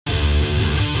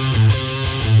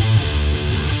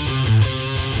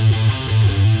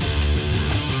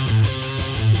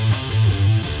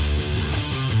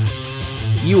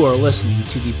You are listening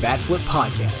to the Bat Flip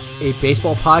Podcast, a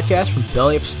baseball podcast from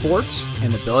Belly Up Sports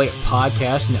and the Belly Up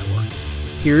Podcast Network.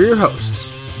 Here are your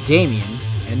hosts, Damian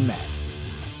and Matt.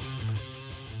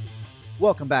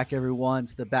 Welcome back, everyone,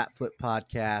 to the Bat Flip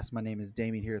Podcast. My name is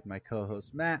Damian here with my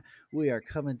co-host, Matt. We are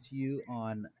coming to you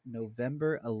on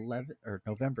November 4th,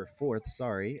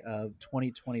 of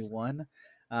 2021.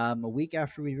 A week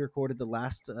after we recorded the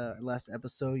last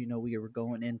episode, we were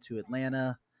going into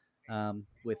Atlanta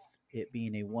with it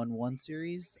being a 1-1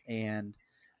 series and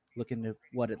looking at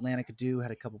what Atlanta could do.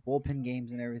 Had a couple bullpen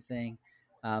games and everything.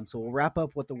 So we'll wrap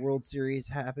up what the World Series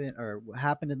happened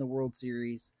in the World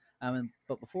Series.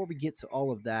 But before we get to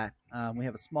all of that, we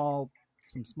have some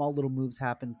small little moves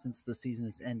happened since the season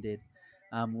has ended.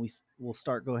 We'll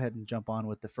go ahead and jump on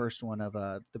with the first one of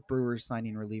the Brewers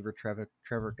signing reliever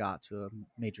Trevor Gott to a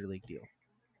major league deal.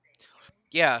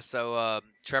 Yeah, so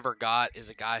Trevor Gott is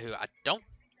a guy who I don't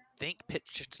think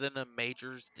pitched in the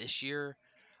majors this year.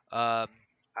 I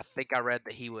think I read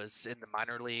that he was in the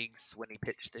minor leagues when he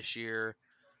pitched this year,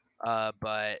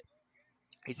 but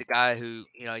he's a guy who,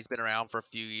 he's been around for a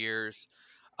few years.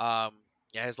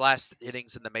 His last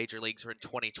innings in the major leagues were in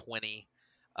 2020.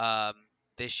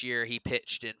 This year he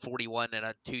pitched in 41 and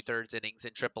a 2/3 innings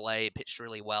in AAA. Pitched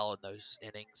really well in those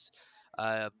innings.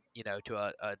 To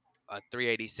a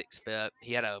 386 FIP.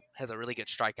 He has a really good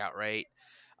strikeout rate.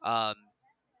 Um,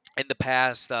 in the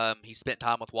past, he spent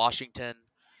time with Washington.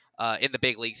 In the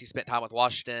big leagues, he spent time with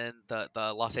Washington, the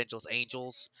Los Angeles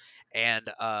Angels,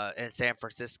 and San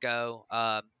Francisco.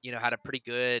 Had a pretty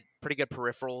good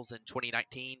peripherals in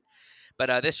 2019.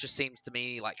 But this just seems to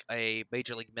me like a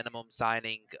major league minimum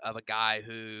signing of a guy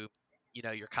who,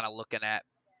 you're kind of looking at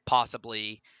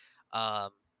possibly, you're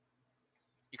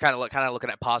kind of looking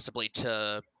at possibly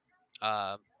to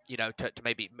to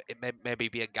maybe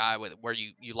be a guy where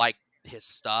you like his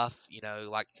stuff,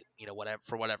 whatever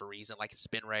for whatever reason, like his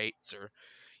spin rates or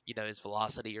his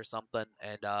velocity or something,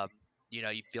 and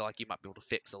you feel like you might be able to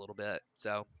fix a little bit.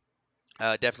 So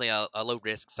definitely a low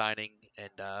risk signing,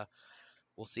 and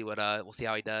we'll see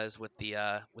how he does with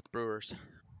the Brewers.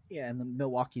 Yeah, and the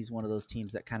Milwaukee's one of those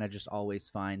teams that kind of just always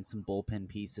find some bullpen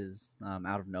pieces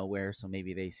out of nowhere. So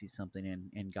maybe they see something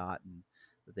in Gott and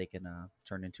that they can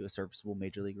turn into a serviceable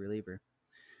major league reliever.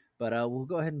 But we'll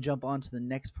go ahead and jump on to the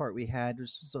next part we had,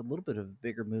 which was a little bit of a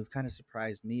bigger move. Kind of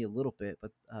surprised me a little bit.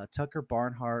 But Tucker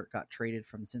Barnhart got traded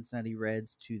from the Cincinnati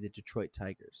Reds to the Detroit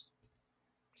Tigers.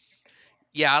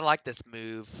 Yeah, I like this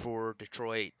move for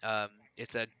Detroit.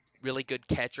 It's a really good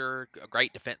catcher, a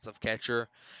great defensive catcher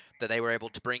that they were able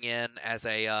to bring in as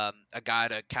a guy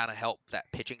to kind of help that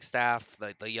pitching staff,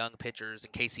 the young pitchers,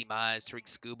 and Casey Mize, Tariq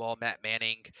Skubal, Matt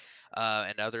Manning,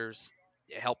 and others,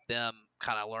 help them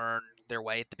kind of learn their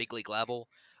way at the big league level.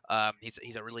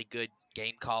 He's a really good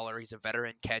game caller. He's a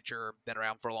veteran catcher, been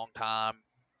around for a long time.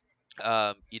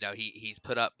 He's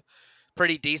put up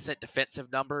pretty decent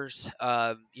defensive numbers,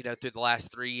 through the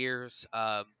last 3 years.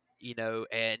 And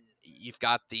you've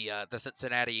got the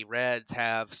Cincinnati Reds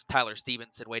have Tyler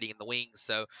Stevenson waiting in the wings,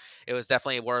 so it was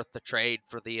definitely worth the trade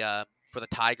for the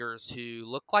Tigers, who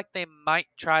look like they might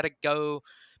try to go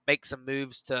make some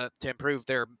moves to improve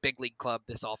their big league club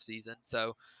this offseason.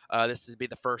 So this would be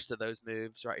the first of those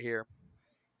moves right here.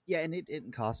 Yeah, and it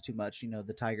didn't cost too much.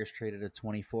 The Tigers traded a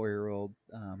 24-year-old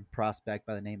prospect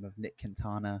by the name of Nick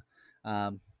Quintana.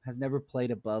 Has never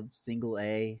played above single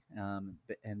A,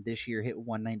 and this year hit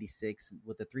 196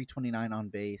 with a 329 on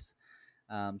base.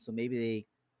 So maybe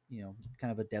they,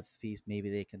 kind of a depth piece. Maybe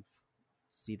they can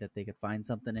see that they could find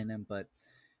something in him. But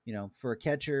for a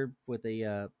catcher with a,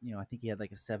 I think he had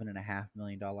like a $7.5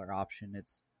 million option.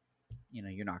 It's,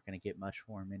 you're not going to get much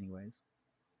for him anyways.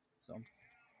 So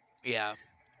Yeah.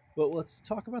 But let's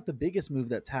talk about the biggest move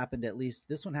that's happened. At least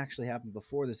this one actually happened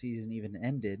before the season even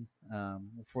ended,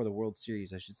 before the World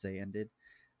Series, I should say, ended.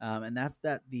 And that's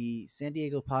that the San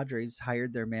Diego Padres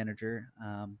hired their manager,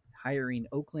 hiring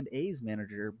Oakland A's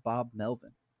manager Bob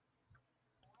Melvin.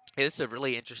 This is a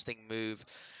really interesting move.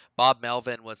 Bob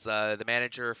Melvin was the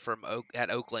manager at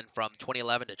Oakland from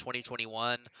 2011 to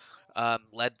 2021.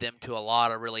 Led them to a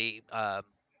lot of really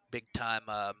big time,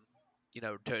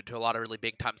 to a lot of really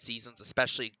big time seasons,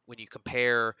 especially when you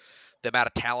compare the amount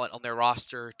of talent on their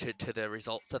roster to the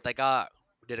results that they got.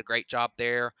 Did a great job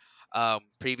there.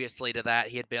 Previously to that,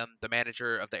 he had been the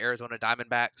manager of the Arizona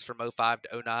Diamondbacks from 05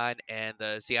 to 09 and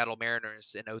the Seattle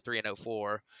Mariners in 03 and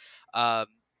 04.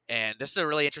 And this is a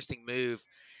really interesting move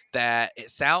that it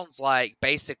sounds like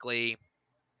basically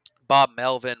Bob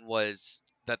Melvin was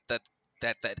that the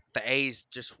A's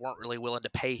just weren't really willing to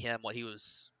pay him what he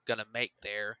was going to make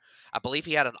there. I believe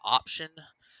he had an option.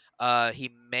 He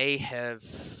may have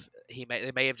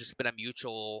it may have just been a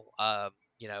mutual, I'm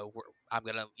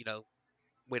gonna,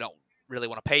 we don't really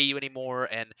want to pay you anymore,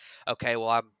 and okay, well,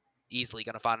 I'm easily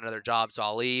gonna find another job, so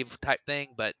I'll leave type thing.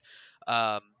 But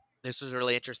um, this was a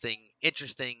really interesting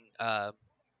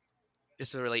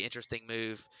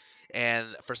move. And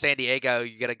for San Diego,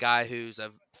 you get a guy who's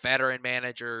a veteran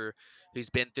manager who's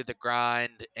been through the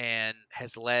grind and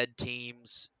has led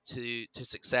teams to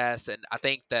success. And I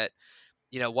think that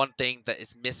one thing that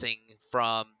is missing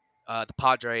from the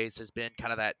Padres has been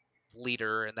kind of that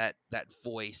leader and that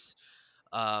voice,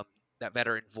 um, that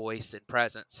veteran voice and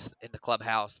presence in the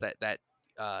clubhouse that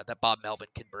Bob Melvin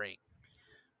can bring.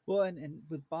 Well, and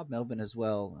with Bob Melvin as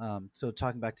well. So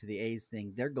talking back to the A's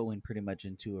thing, they're going pretty much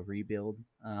into a rebuild.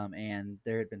 And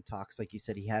there had been talks, like you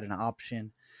said, he had an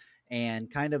option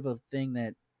and kind of a thing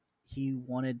that he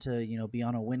wanted to, be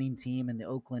on a winning team, and the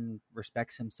Oakland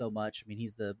respects him so much. I mean,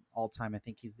 I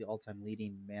think he's the all-time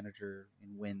leading manager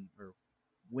in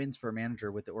wins for a manager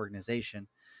with the organization.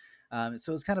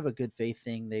 So it's kind of a good faith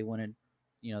thing. They want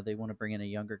to bring in a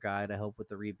younger guy to help with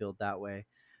the rebuild that way.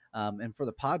 And for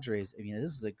the Padres, I mean,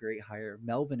 this is a great hire.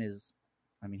 Melvin is,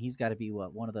 I mean, he's got to be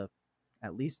one of the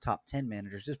at least top 10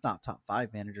 managers, if not top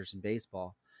 5 managers in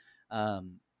baseball.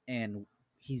 And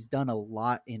he's done a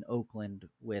lot in Oakland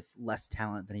with less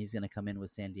talent than he's going to come in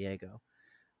with San Diego.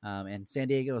 And San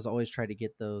Diego has always tried to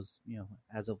get those,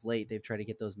 as of late, they've tried to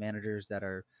get those managers that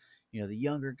are, the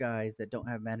younger guys that don't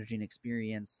have managing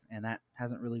experience, and that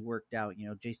hasn't really worked out.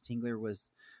 Jace Tingler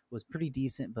was pretty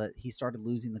decent, but he started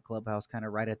losing the clubhouse kind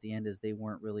of right at the end as they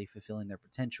weren't really fulfilling their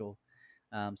potential.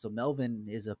 So Melvin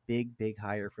is a big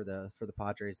hire for the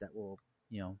Padres that will,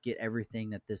 get everything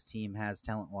that this team has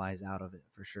talent wise out of it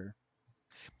for sure.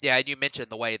 Yeah, and you mentioned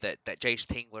the way that Jace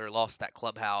Tingler lost that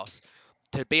clubhouse.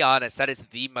 To be honest, that is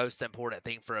the most important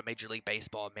thing for a Major League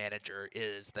Baseball manager,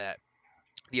 is that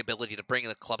the ability to bring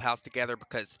the clubhouse together,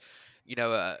 because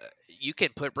you can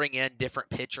bring in different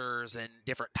pitchers and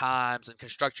different times and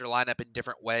construct your lineup in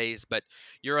different ways, but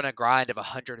you're in a grind of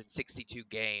 162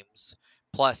 games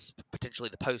plus potentially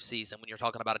the postseason when you're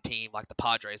talking about a team like the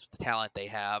Padres with the talent they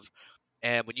have.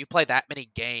 And when you play that many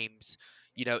games,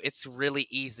 it's really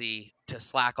easy to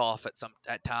slack off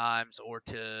at times, or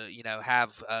to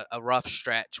have a rough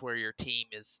stretch where your team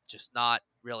is just not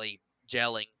really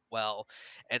gelling well.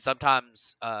 And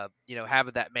sometimes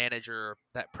having that manager,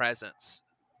 that presence,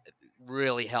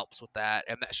 really helps with that.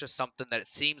 And that's just something that it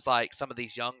seems like some of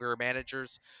these younger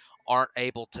managers aren't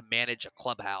able to manage a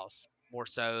clubhouse more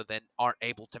so than aren't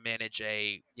able to manage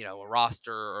a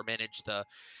roster, or manage the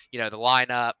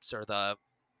lineups, or the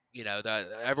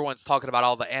everyone's talking about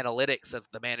all the analytics of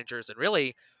the managers. And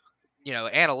really,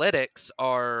 analytics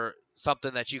are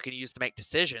something that you can use to make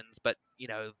decisions, but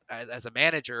as a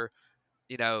manager,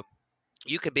 you know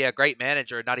you could be a great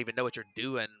manager and not even know what you're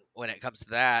doing when it comes to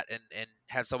that, and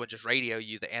have someone just radio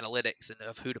you the analytics and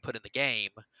of who to put in the game.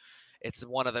 It's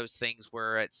one of those things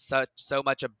where it's so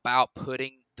much about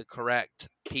putting the correct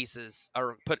pieces,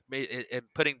 or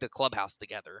putting the clubhouse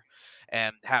together,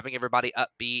 and having everybody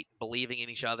upbeat, believing in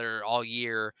each other all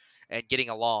year, and getting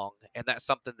along. And that's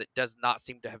something that does not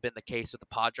seem to have been the case with the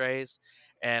Padres.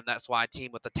 And that's why a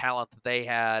team with the talent that they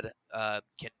had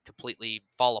can completely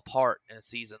fall apart in a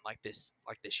season like this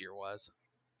year was.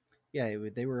 Yeah,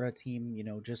 they were a team,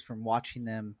 just from watching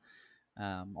them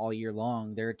all year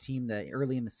long. They're a team that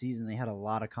early in the season they had a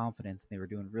lot of confidence and they were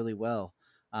doing really well.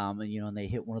 And they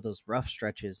hit one of those rough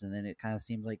stretches, and then it kind of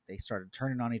seemed like they started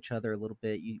turning on each other a little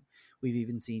bit. We've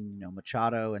even seen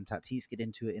Machado and Tatis get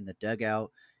into it in the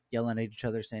dugout, yelling at each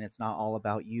other, saying it's not all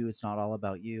about you, it's not all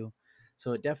about you.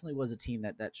 So it definitely was a team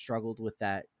that struggled with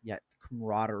that yet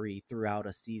camaraderie throughout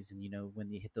a season.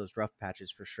 When you hit those rough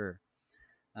patches for sure.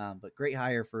 But great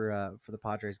hire for the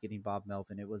Padres getting Bob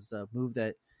Melvin. It was a move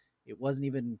that it wasn't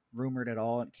even rumored at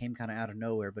all. It came kind of out of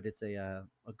nowhere, but it's a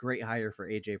great hire for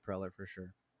AJ Preller for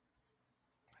sure.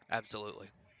 Absolutely.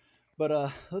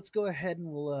 But let's go ahead and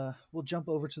we'll jump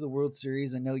over to the World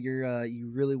Series. I know you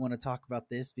really want to talk about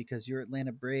this because your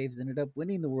Atlanta Braves ended up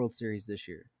winning the World Series this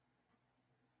year.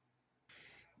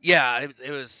 Yeah,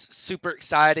 it was super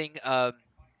exciting.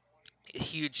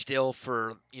 Huge deal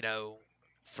for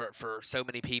for so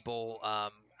many people.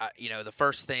 The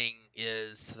first thing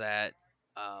is that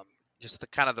um, just the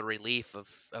kind of the relief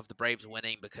of the Braves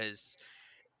winning, because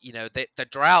the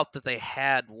drought that they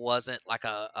had wasn't like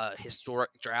a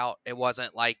historic drought. It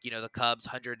wasn't like the Cubs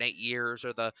 108 years,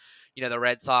 or the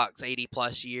Red Sox 80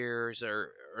 plus years,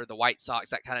 or the White Sox,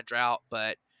 that kind of drought.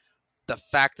 But the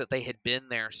fact that they had been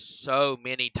there so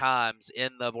many times in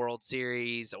the World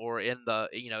Series, or in the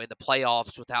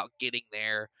playoffs without getting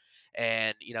there,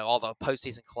 and all the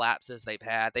postseason collapses they've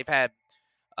had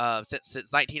Since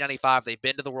 1995. They've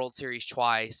been to the World Series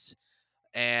twice,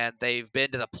 and they've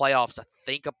been to the playoffs, I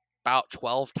think, about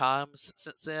 12 times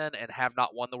since then, and have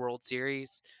not won the World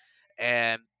Series.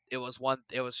 And it was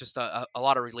just a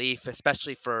lot of relief,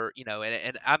 especially for,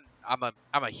 and I'm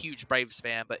a huge Braves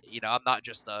fan, but I'm not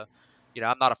just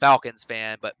I'm not a Falcons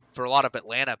fan, but for a lot of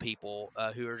Atlanta people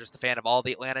who are just a fan of all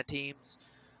the Atlanta teams.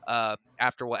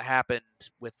 After what happened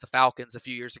with the Falcons a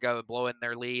few years ago and blowing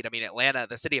their lead, I mean,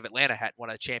 the city of Atlanta hadn't won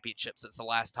a championship since the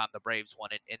last time the Braves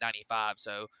won in '95.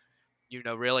 So,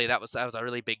 really that was a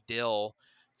really big deal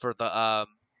for the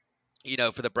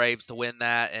Braves to win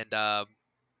that, and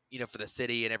for the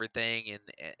city and everything. And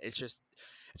it's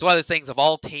one of those things, of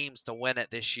all teams to win it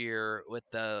this year, with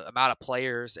the amount of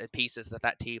players and pieces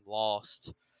that team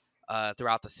lost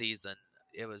throughout the season.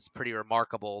 It was pretty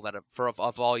remarkable that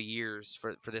of all years,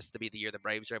 for this to be the year the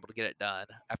Braves were able to get it done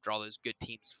after all those good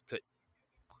teams could.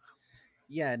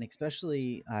 Yeah, and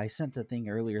especially I sent the thing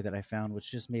earlier that I found, which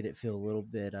just made it feel a little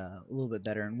bit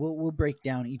better. And we'll break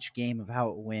down each game of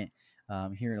how it went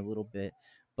here in a little bit.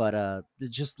 But the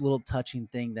just little touching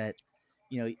thing that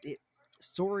it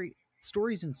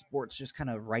stories in sports just kind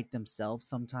of write themselves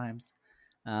sometimes.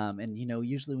 And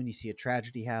usually when you see a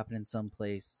tragedy happen in some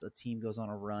place, a team goes on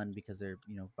a run because they're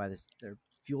they're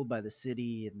fueled by the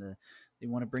city and they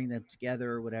want to bring them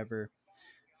together or whatever.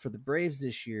 For the Braves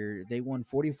this year, they won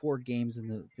 44 games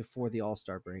before the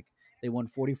All-Star break. They won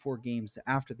 44 games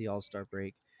after the All-Star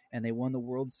break, and they won the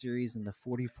World Series in the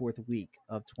 44th week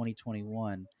of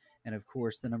 2021. And of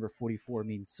course, the number 44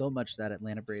 means so much to that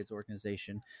Atlanta Braves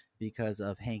organization because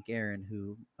of Hank Aaron,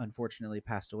 who unfortunately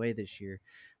passed away this year.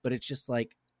 But it's just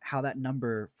like how that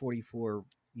number 44,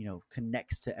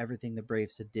 connects to everything the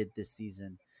Braves had did this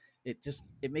season.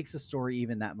 It makes the story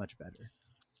even that much better.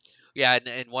 Yeah,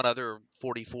 and one other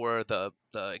 44, the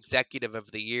executive of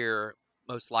the year,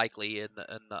 most likely in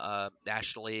the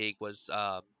National League, was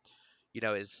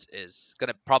is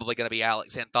probably gonna be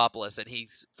Alex Anthopoulos, and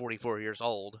he's 44 years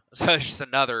old. So it's just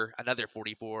another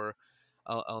 44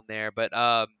 on there. But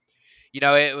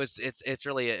it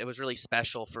was really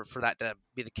special for that to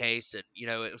be the case. And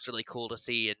it was really cool to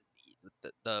see.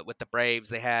 And with the Braves,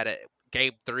 they had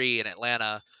game 3 in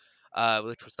Atlanta,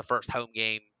 which was the first home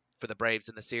game for the Braves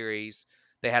in the series.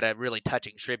 They had a really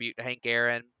touching tribute to Hank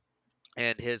Aaron,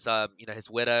 and his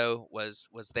widow was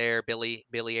there, Billy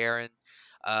Aaron,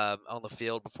 on the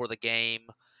field before the game,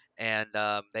 and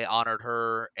they honored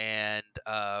her. And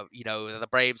the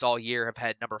Braves all year have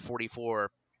had number 44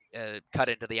 cut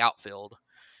into the outfield,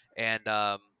 and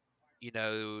that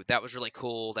was really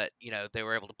cool that they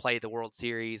were able to play the World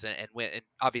Series and win. And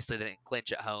obviously they didn't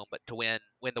clinch at home, but to win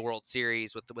the World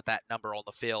Series with that number on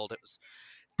the field, it was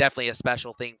definitely a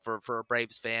special thing for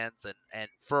Braves fans, and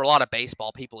for a lot of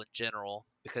baseball people in general,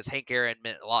 because Hank Aaron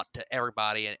meant a lot to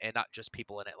everybody, and not just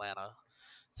people in Atlanta.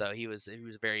 So he was a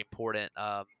very important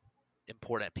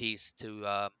piece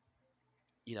to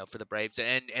for the Braves.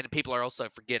 And people are also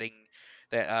forgetting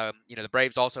that the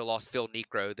Braves also lost Phil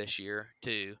Niekro this year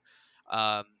too.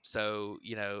 So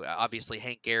obviously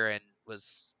Hank Aaron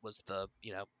was the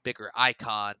bigger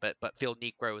icon, but Phil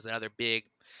Niekro was another big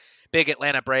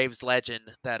Atlanta Braves legend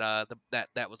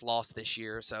that was lost this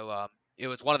year. So it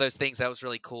was one of those things that was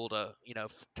really cool to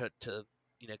to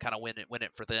kind of win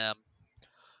it for them,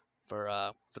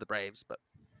 for the Braves. But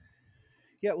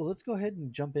Yeah, well, let's go ahead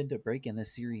and jump into breaking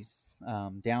this series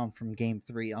down from Game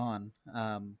 3 on.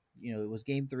 It was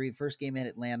Game 3, first game in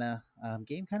Atlanta.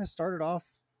 Game kind of started off,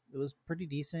 it was pretty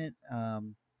decent.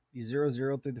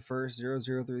 0-0 through the first,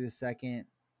 0-0 through the second.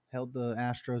 Held the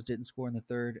Astros, didn't score in the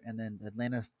third, and then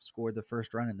Atlanta scored the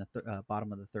first run in the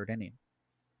bottom of the third inning.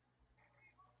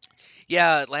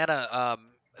 yeah, Atlanta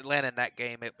in that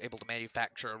game able to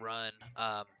manufacture a run.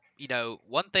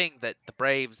 One thing that the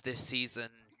Braves this season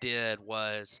did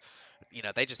was,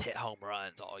 they just hit home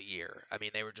runs all year. I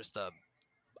mean, they were just a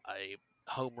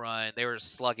home run. They were a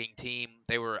slugging team.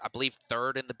 They were, I believe,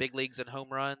 third in the big leagues in home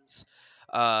runs,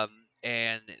 um,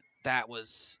 and that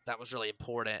was really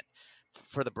important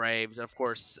for the Braves. And of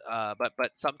course,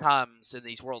 but sometimes in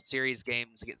these World Series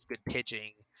games against good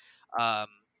pitching, um,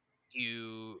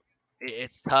 you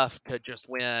it's tough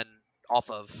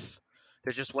off of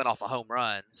to just win off of home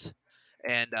runs.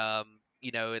 And I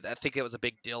think it was a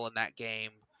big deal in that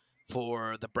game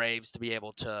for the Braves to be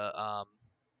able to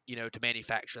to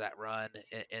manufacture that run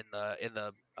in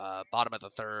the bottom of the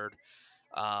third.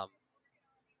 Um,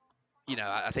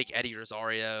 I think Eddie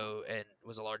Rosario and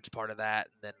was a large part of that,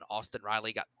 and then Austin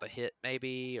Riley got the hit,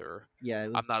 maybe, or Yeah, it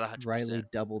I'm was not 100%. Riley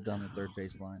doubled down the third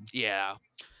baseline. Yeah,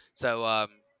 so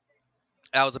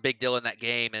that was a big deal in that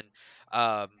game.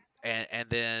 And and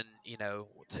then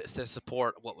to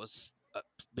support what was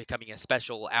becoming a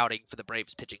special outing for the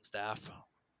Braves pitching staff.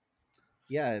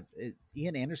 Yeah,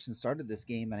 Ian Anderson started this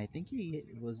game, and I think he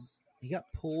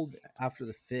got pulled after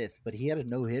the fifth, but he had a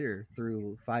no hitter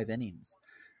through 5 innings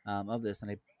of this.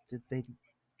 And I did they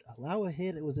allow a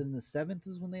hit? It was in the seventh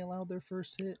is when they allowed their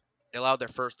first hit They allowed their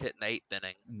first hit in the eighth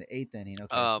inning. in the eighth inning.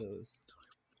 Okay, Um, so it was,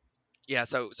 yeah,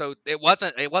 so it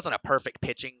wasn't a perfect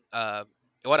pitching.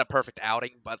 It wasn't a perfect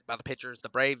outing by the pitchers. The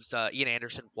Braves, Ian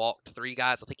Anderson walked 3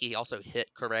 guys. I think he also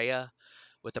hit Correa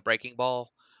with a breaking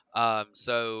ball.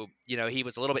 So he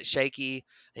was a little bit shaky.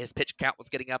 His pitch count was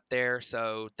getting up there,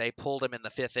 so they pulled him in the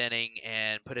fifth inning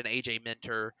and put in AJ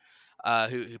Minter,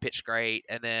 who pitched great.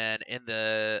 And then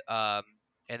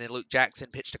Luke Jackson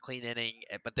pitched a clean inning.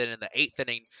 But then in the eighth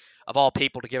inning, of all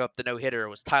people to give up the no hitter,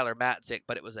 was Tyler Matzik,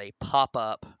 but it was a pop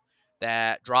up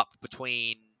that dropped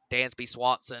between Dansby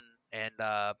Swanson and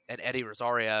Eddie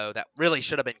Rosario that really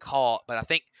should have been caught, but I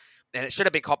think, and it should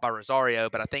have been caught by Rosario,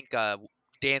 but I think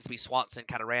Dansby Swanson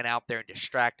kind of ran out there and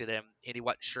distracted him, and he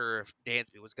wasn't sure if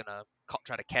Dansby was gonna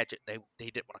try to catch it. They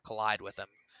didn't want to collide with him,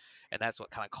 and that's what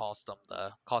kind of cost them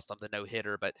the no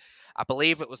hitter. But I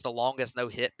believe it was the longest no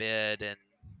hit bid in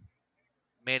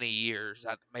many years,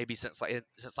 maybe since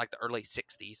like the early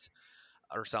 '60s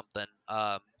or something.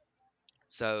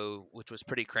 So which was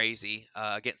pretty crazy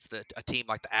against a team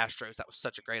like the Astros. That was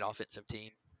such a great offensive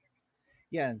team.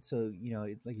 yeah. And so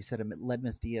like you said,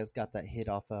 Ledmus Diaz got that hit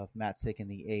off of Matzik in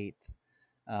the eighth,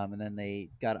 and then they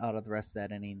got out of the rest of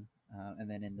that inning.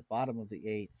 And then in the bottom of the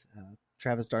eighth,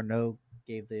 Travis d'Arnaud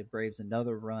gave the Braves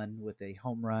another run with a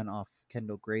home run off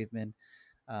Kendall Graveman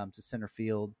to center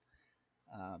field,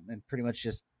 and pretty much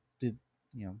just did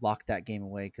lock that game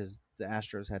away because the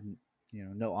Astros had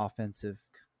no offensive.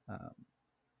 Um,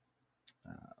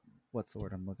 uh, what's the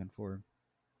word I'm looking for?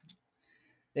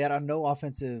 They had a no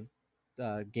offensive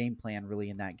game plan really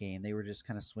in that game. They were just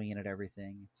kind of swinging at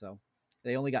everything. So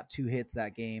they only got 2 hits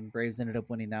that game. Braves ended up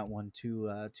winning that one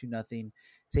 2-0,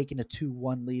 taking a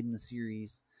 2-1 lead in the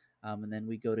series. And then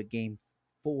we go to game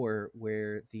 4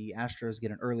 where the Astros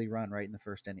get an early run right in the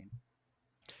first inning.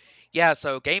 Yeah,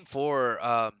 so game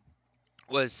 4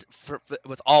 was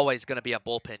always going to be a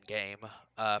bullpen game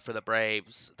for the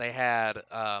Braves. They had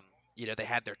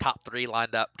their top 3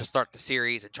 lined up to start the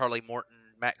series, and Charlie Morton,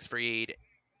 Max Fried,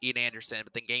 Ian Anderson.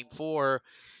 But then game 4,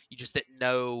 you just didn't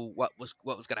know what was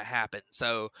going to happen.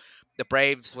 So the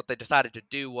Braves, what they decided to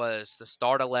do was to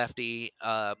start a lefty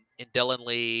in Dylan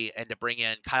Lee and to bring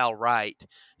in Kyle Wright,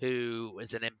 who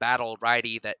is an embattled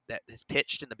righty that has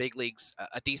pitched in the big leagues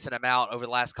a decent amount over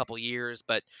the last couple of years,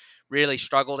 but really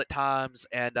struggled at times.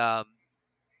 And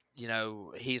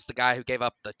he's the guy who gave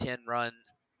up the 10-run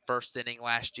first inning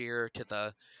last year to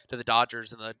the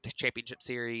Dodgers in the championship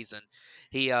series, and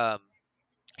he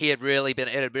it had really been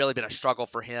a struggle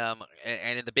for him.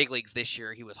 And in the big leagues this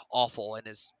year, he was awful in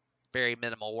his very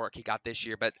minimal work he got this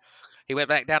year. But he went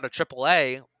back down to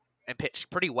AAA and pitched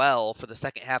pretty well for the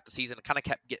second half of the season. Kind of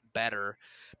kept getting better,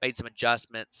 made some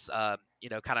adjustments.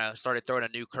 Kind of started throwing a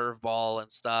new curveball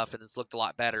and stuff, and it's looked a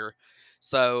lot better.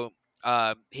 So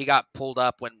he got pulled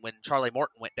up when Charlie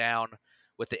Morton went down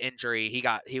with the injury.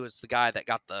 He was the guy that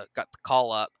got the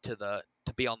call up to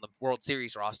be on the World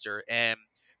Series roster, and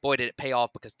boy, did it pay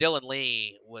off, because Dylan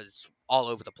Lee was all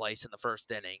over the place in the first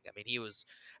inning. I mean, I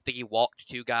think he walked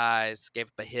 2 guys, gave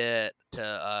up a hit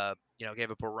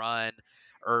gave up a run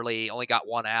early, only got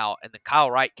 1 out. And then Kyle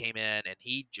Wright came in and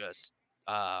he just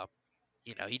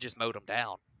mowed him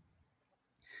down.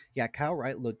 Yeah, Kyle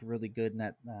Wright looked really good in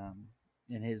that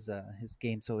in his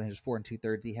game. So in his 4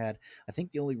 2/3, he had, I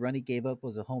think the only run he gave up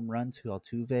was a home run to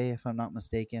Altuve, if I'm not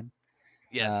mistaken.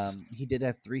 Yes. He did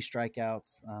have 3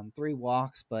 strikeouts, 3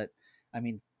 walks, but I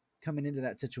mean, coming into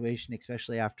that situation,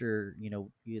 especially after you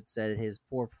had said his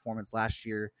poor performance last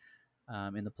year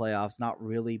in the playoffs, not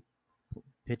really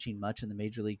pitching much in the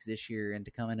major leagues this year, and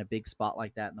to come in a big spot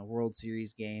like that in the World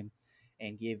Series game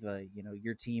and give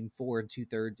your team 4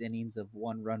 2/3 innings of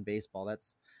 1-run baseball,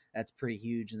 that's pretty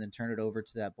huge, and then turn it over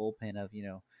to that bullpen of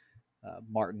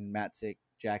Martin, Matzik,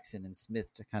 Jackson, and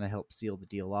Smith to kind of help seal the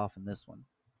deal off in this one.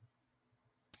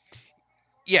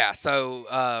 Yeah, so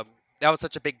that was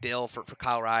such a big deal for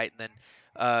Kyle Wright. And then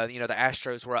the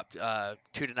Astros were up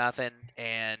 2-0,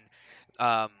 and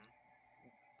the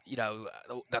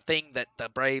thing that the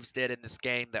Braves did in this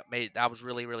game that I was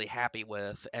really, really happy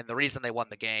with, and the reason they won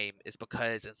the game, is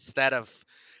because instead of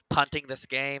punting this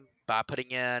game by putting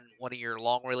in one of your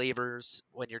long relievers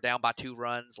when you're down by 2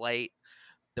 runs late,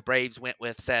 the Braves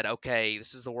said, okay,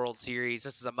 this is the World Series,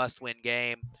 this is a must-win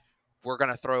game. we're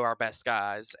going to throw our best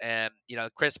guys. And,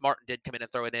 Chris Martin did come in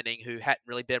and throw an inning who hadn't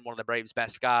really been one of the Braves'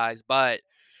 best guys, but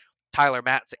Tyler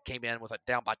Matzik came in with a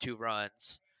down by 2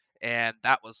 runs. And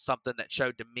that was something that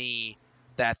showed to me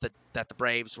that the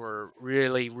Braves were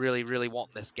really, really, really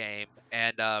wanting this game.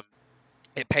 And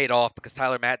it paid off because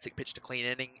Tyler Matzik pitched a clean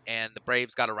inning, and the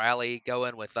Braves got a rally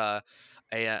going with an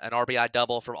RBI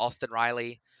double from Austin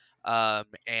Riley,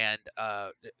 and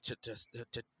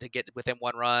to get within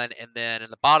 1 run. And then in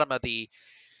the bottom of the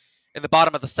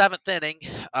 7th inning,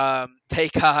 they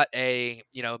got a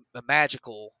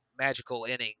magical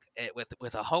inning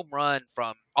with a home run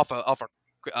from off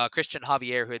a Christian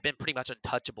Javier, who had been pretty much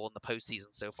untouchable in the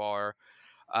postseason so far.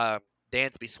 Um,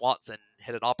 Dansby Swanson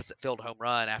hit an opposite field home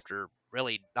run after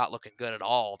really not looking good at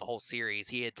all the whole series.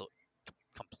 He had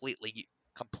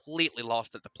completely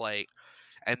lost at the plate,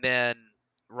 and then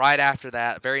right after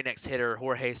that, very next hitter,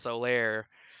 Jorge Soler,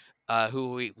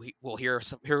 who we will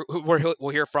we'll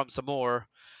hear from some more,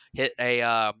 hit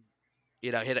a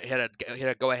hit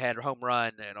a go ahead home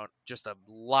run and on just a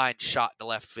line shot to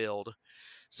left field.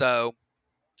 So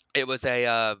it was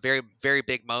a very very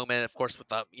big moment, of course, with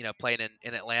the playing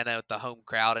in Atlanta with the home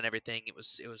crowd and everything. It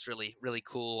was really really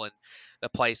cool, and the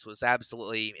place was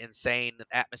absolutely insane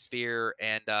atmosphere,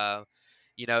 and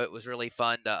it was really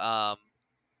fun to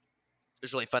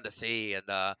see. And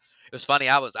it was funny.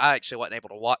 I actually wasn't able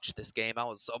to watch this game. I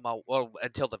was on my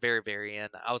until the very very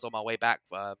end. I was on my way back.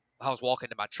 I was walking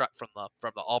to my truck from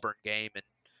the Auburn game, and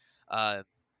uh,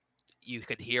 you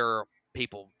could hear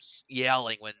people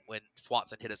yelling when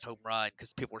Swanson hit his home run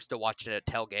because people were still watching it at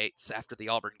tailgates after the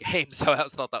Auburn game. So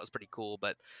thought that was pretty cool.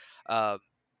 Um,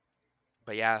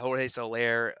 but yeah, Jorge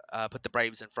Soler put the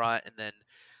Braves in front, and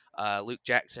then Luke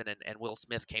Jackson and Will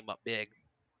Smith came up big.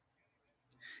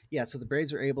 Yeah, so the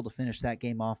Braves are able to finish that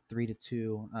game off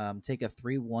 3-2, take a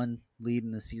 3-1 lead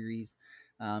in the series,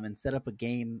 and set up a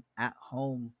game at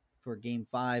home for Game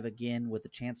 5 again with a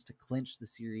chance to clinch the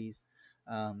series.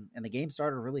 And the game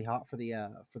started really hot for the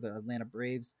Atlanta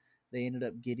Braves. They ended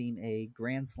up getting a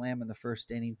grand slam in the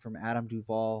first inning from Adam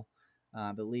Duvall.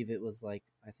 I believe it was I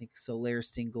think Soler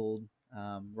singled,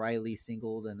 Riley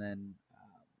singled, and then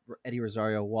Eddie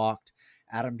Rosario walked.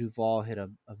 Adam Duvall hit a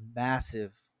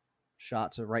massive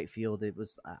shot to right field. It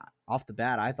was off the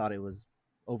bat, I thought it was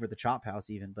over the chop house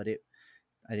even, but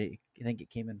I think it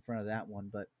came in front of that one.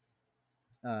 But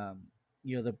the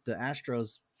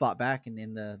Astros fought back, and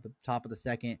in the top of the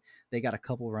second, they got a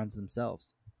couple runs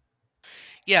themselves.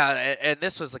 Yeah, and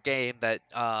this was a game that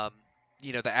the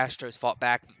Astros fought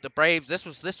back. The Braves, this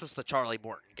was the Charlie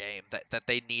Morton game that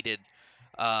they needed.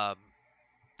 Um,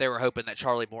 they were hoping that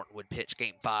Charlie Morton would pitch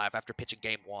Game 5 after pitching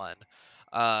Game 1.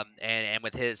 And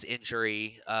with his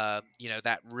injury,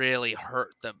 that really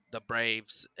hurt the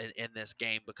Braves in this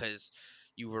game because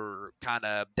you were kind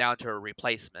of down to a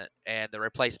replacement, and the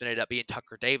replacement ended up being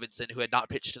Tucker Davidson, who had not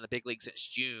pitched in the big league since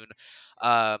June.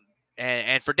 Um,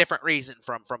 and for different reason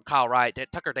from Kyle Wright,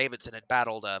 Tucker Davidson had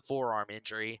battled a forearm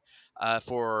injury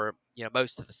for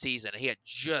most of the season. He had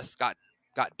just got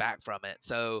back from it,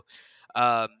 so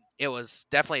um, it was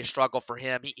definitely a struggle for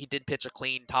him. He did pitch a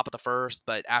clean top of the first,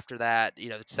 but after that,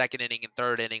 the second inning and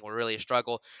third inning were really a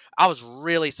struggle. I was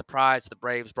really surprised the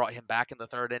Braves brought him back in the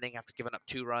third inning after giving up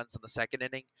 2 runs in the second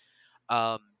inning.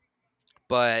 Um,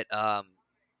 but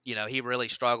he really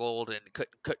struggled and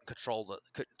couldn't control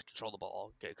the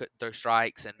ball, couldn't throw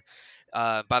strikes, and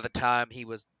by the time he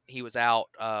was out,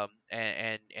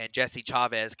 and Jesse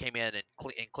Chavez came in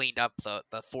and cleaned up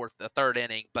the third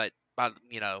inning, but by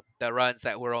the runs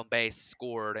that were on base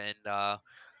scored, and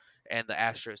the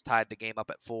Astros tied the game up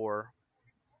at 4.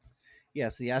 Yeah,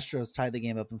 so the Astros tied the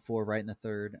game up in 4 right in the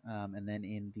third, and then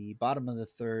in the bottom of the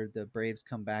third, the Braves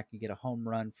come back and get a home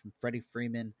run from Freddie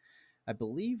Freeman. I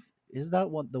believe is that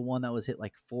the one that was hit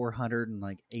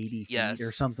 480 yes. feet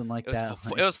or something like that.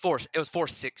 It was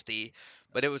 460,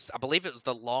 but I believe it was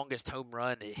the longest home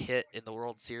run hit in the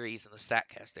World Series in the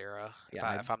Statcast era.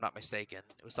 Yeah, if I'm not mistaken,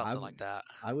 it was something like that.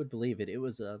 I would believe it. It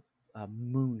was a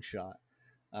moonshot.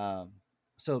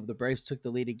 So the Braves took the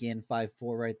lead again, 5-4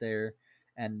 right there.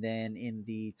 And then in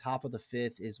the top of the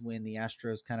 5th is when the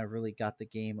Astros kind of really got the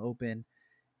game open.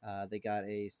 They got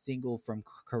a single from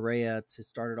Correa to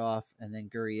start it off, and then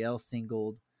Gurriel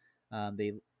singled.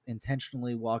 They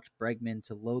intentionally walked Bregman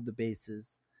to load the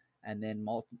bases, and then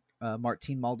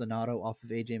Martin Maldonado off of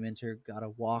AJ Minter got a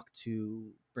walk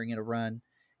to bring in a run,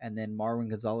 and then Marwin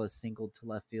Gonzalez singled to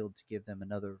left field to give them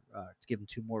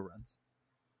 2 more runs.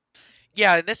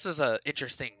 Yeah, and this was a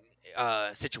interesting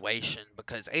situation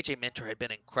because AJ Minter had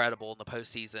been incredible in the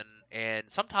postseason, and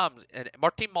sometimes and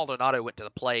Martin Maldonado went to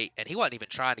the plate and he wasn't even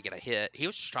trying to get a hit. He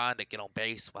was just trying to get on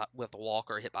base with a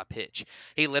walk or hit by pitch.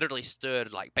 He literally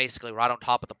stood like basically right on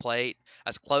top of the plate,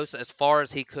 as far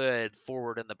as he could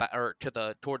forward in the or to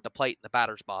the toward the plate in the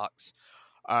batter's box,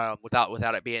 without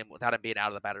him being out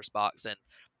of the batter's box, and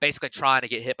basically trying to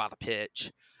get hit by the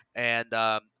pitch. And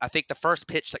I think the first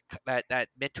pitch that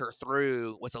Minter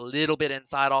threw was a little bit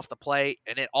inside off the plate,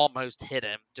 and it almost hit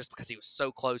him just because he was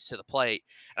so close to the plate.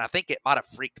 And I think it might have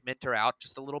freaked Minter out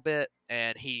just a little bit,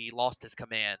 and he lost his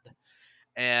command.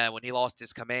 And when he lost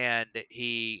his command,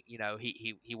 he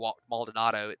walked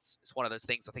Maldonado. It's one of those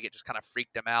things. I think it just kind of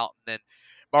freaked him out. And then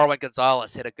Marwin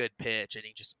Gonzalez hit a good pitch, and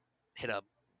he just hit a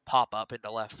pop up into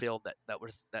left field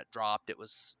that dropped. It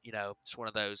was just one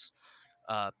of those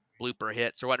uh, blooper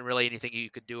hits. There wasn't really anything you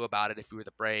could do about it if you were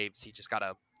the Braves. He just got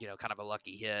a kind of a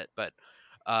lucky hit,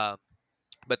 um,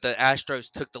 but the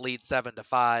Astros took the lead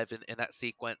 7-5 in that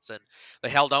sequence, and they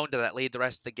held on to that lead the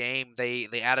rest of the game.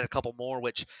 They added a couple more,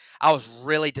 which I was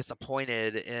really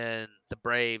disappointed in the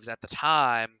Braves at the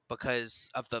time because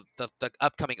of the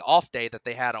upcoming off day that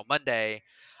they had on Monday.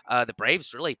 The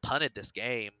Braves really punted this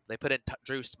game. They put in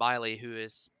Drew Smiley, who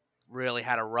has really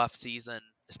had a rough season,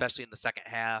 especially in the second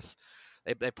half.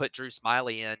 They put Drew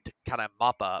Smiley in to kind of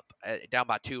mop up down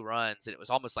by 2 runs, and it was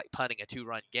almost like punting a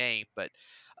 2-run game. But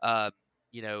uh,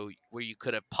 where you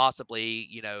could have possibly,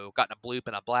 gotten a bloop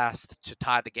and a blast to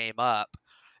tie the game up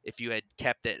if you had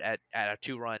kept it at a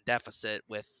 2-run deficit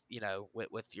with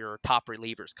your top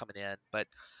relievers coming in. But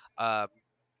um,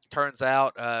 turns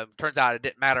out it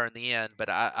didn't matter in the end. But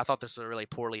I thought this was a really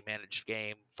poorly managed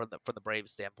game from the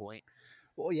Braves standpoint.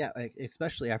 Well, yeah,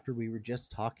 especially after we were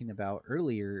just talking about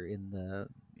earlier in the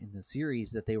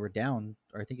series that they were down,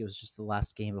 or I think it was just the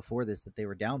last game before this that they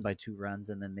were down by 2 runs,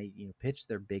 and then they pitched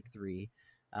their big three,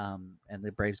 and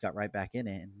the Braves got right back in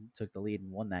it and took the lead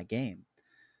and won that game.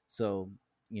 So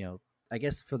I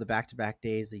guess for the back-to-back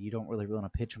days that you don't really want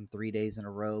to pitch them 3 days in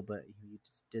a row, but you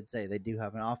just did say they do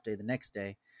have an off day the next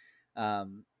day.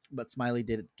 But Smiley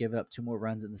did give up 2 more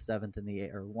runs in the seventh and the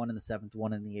or 1 in the seventh,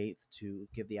 1 in the eighth to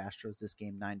give the Astros this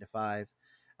game 9-5.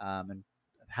 And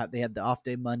they had the off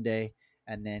day Monday,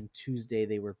 and then Tuesday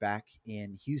they were back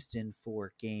in Houston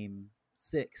for Game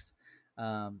 6,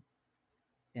 and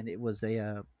it was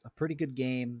a pretty good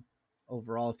game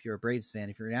overall. If you're a Braves fan,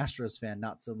 if you're an Astros fan,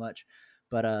 not so much.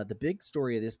 But the big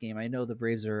story of this game, I know the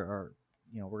Braves are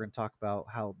we're going to talk about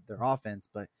how their offense,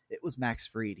 but it was Max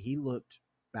Fried. He looked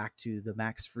back to the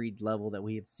Max Fried level that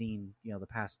we have seen, the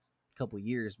past couple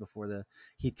years before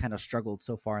he'd kind of struggled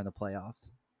so far in the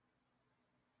playoffs.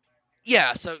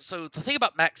 Yeah, so the thing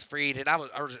about Max Fried, and I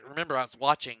remember I was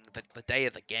watching the day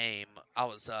of the game. I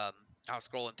was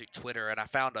scrolling through Twitter and I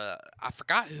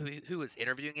forgot who was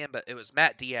interviewing him, but it was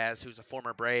Matt Diaz, who's a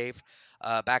former Brave,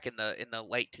 back in the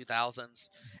late 2000s,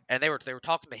 and they were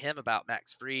talking to him about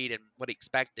Max Fried and what he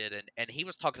expected, and he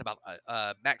was talking about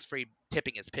Max Fried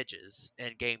tipping his pitches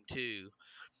in Game 2.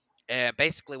 And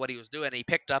basically, what he was doing, he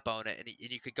picked up on it, and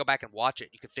you could go back and watch it.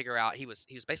 And you could figure out he was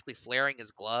basically flaring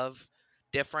his glove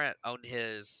different on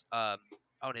his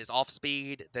off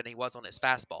speed than he was on his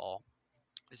fastball.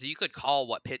 So you could call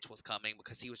what pitch was coming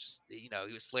because he was just he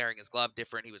was flaring his glove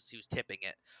different. He was tipping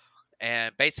it.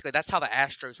 And basically, that's how the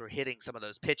Astros were hitting some of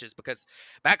those pitches because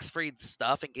Max Fried's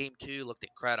stuff in Game 2 looked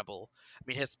incredible. I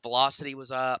mean, his velocity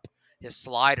was up. His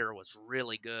slider was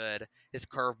really good. His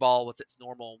curveball was its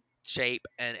normal shape,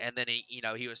 and then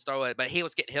he was throwing, but he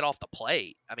was getting hit off the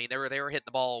plate. I mean, they were hitting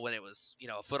the ball when it was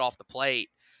a foot off the plate,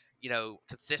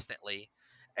 consistently,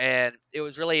 and it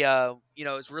was really it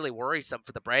was really worrisome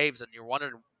for the Braves, and you're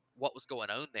wondering what was going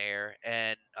on there.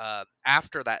 And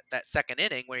after that second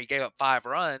inning where he gave up 5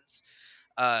 runs,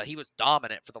 he was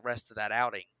dominant for the rest of that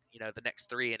outing. The next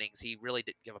 3 innings he really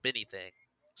didn't give up anything.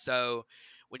 So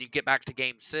when you get back to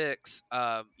Game 6,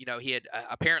 he had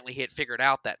apparently he had figured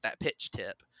out that pitch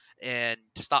tip and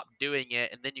to stop doing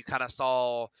it, and then you kind of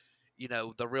saw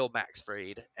the real Max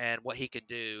Fried and what he can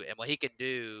do. And what he can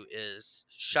do is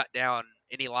shut down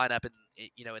any lineup in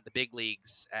the big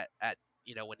leagues at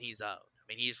when he's on.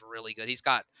 I mean, he's really good. He's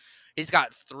got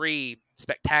 3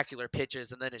 spectacular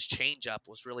pitches, and then his changeup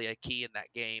was really a key in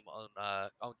that game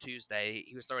on Tuesday.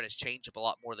 He was throwing his changeup a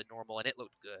lot more than normal, and it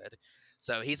looked good.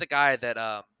 So he's a guy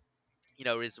that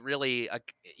is really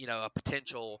a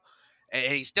potential,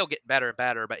 and he's still getting better and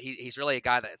better. But he's really a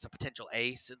guy that's a potential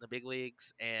ace in the big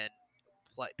leagues, and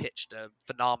pitched a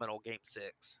phenomenal Game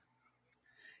 6.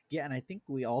 Yeah, and I think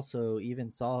we also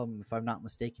even saw him, if I'm not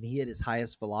mistaken, he hit his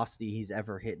highest velocity he's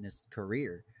ever hit in his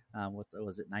career. What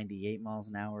was it, 98 miles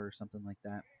an hour or something like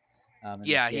that? in this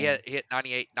Yeah, game. he hit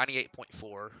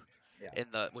 98.4 Yeah.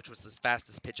 in the which was the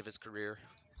fastest pitch of his career.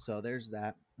 So there's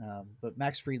that. But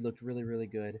Max Fried looked really, really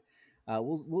good.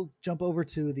 We'll jump over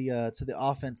to the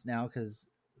offense now because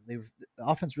the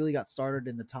offense really got started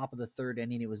in the top of the third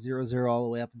inning. It was 0-0 all the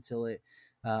way up until it.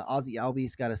 Ozzy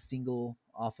Albies got a single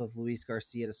off of Luis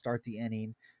Garcia to start the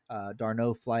inning.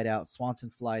 Darno flied out. Swanson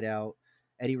flied out.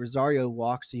 Eddie Rosario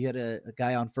walked, so you had a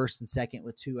guy on first and second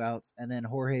with 2 outs, and then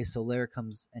Jorge Soler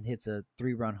comes and hits a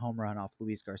 3-run home run off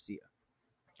Luis Garcia.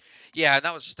 Yeah, and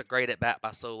that was just a great at bat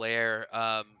by Soler.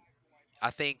 I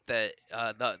think that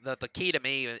the key to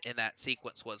me in that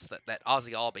sequence was that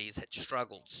Ozzy Albies had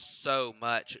struggled so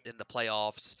much in the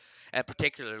playoffs, and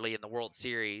particularly in the World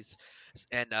Series,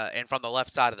 and from the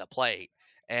left side of the plate,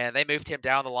 and they moved him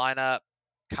down the lineup,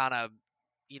 kind of,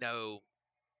 you know,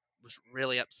 was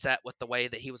really upset with the way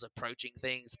that he was approaching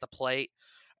things at the plate.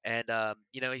 And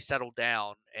he settled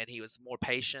down and he was more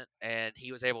patient and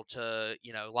he was able to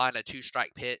line a two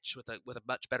strike pitch with a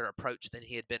much better approach than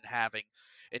he had been having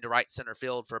into right center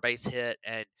field for a base hit.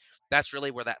 And that's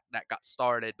really where that got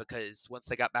started, because once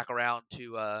they got back around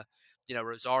to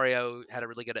Rosario had a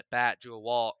really good at bat, drew a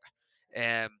walk,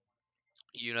 and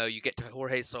you get to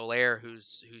Jorge Soler,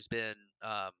 who's been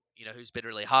who's been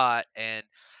really hot,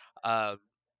 um,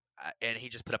 and he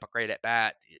just put up a great at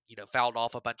bat. Fouled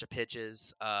off a bunch of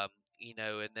pitches. And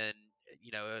then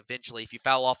eventually, if you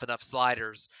foul off enough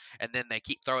sliders, and then they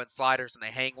keep throwing sliders and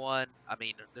they hang one, I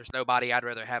mean, there's nobody I'd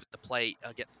rather have at the plate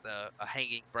against a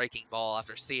hanging breaking ball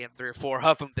after seeing 3 or 4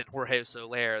 of them than Jorge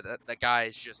Soler. That guy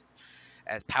is just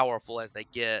as powerful as they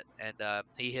get, and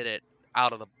he hit it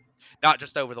out of the not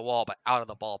just over the wall, but out of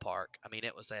the ballpark. I mean,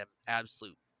 it was an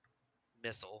absolute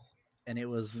missile. And it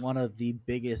was one of the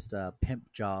biggest pimp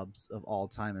jobs of all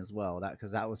time as well. That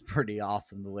because that was pretty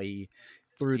awesome the way he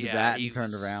threw the Yeah, bat he and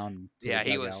turned was. around to the Yeah,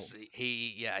 he dugout. was.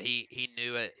 He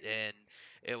knew it, and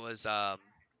it was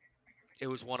it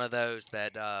was one of those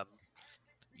that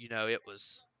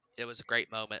it was a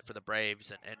great moment for the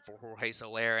Braves and for Jorge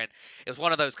Soler, and it was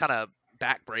one of those kind of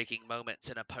back-breaking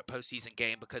moments in a postseason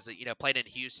game, because playing in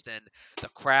Houston, the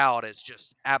crowd is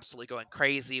just absolutely going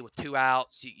crazy with 2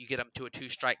 outs. You get them to a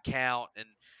two-strike count, and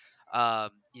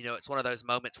it's one of those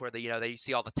moments where they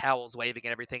see all the towels waving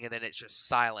and everything, and then it's just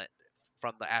silent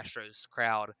from the Astros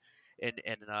crowd in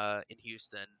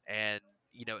Houston, and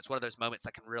it's one of those moments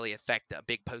that can really affect a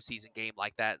big postseason game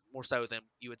like that, more so than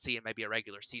you would see in maybe a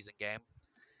regular season game.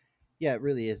 Yeah, it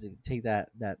really is. Take that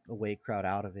away crowd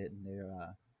out of it, and they're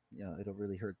it'll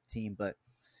really hurt the team. But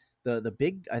the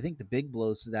big I think the big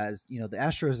blows to that is the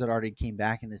Astros had already came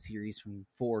back in the series from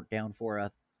four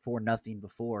nothing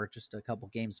before, just a couple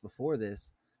games before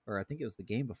this, or I think it was the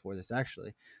game before this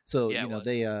actually. So Yeah, it was.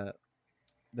 they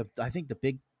I think the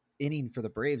big inning for the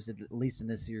Braves, at least in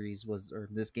this series, or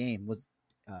this game, was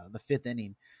the fifth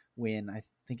inning when I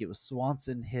think it was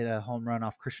Swanson hit a home run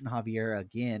off Christian Javier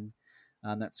again,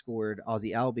 that scored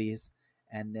Ozzy Albies,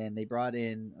 and then they brought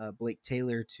in Blake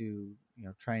Taylor to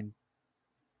try and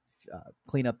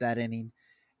clean up that inning,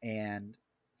 and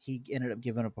he ended up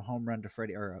giving up a home run to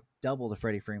Freddie, or a double to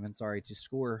Freddie Freeman, sorry, to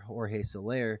score Jorge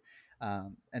Soler,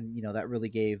 and that really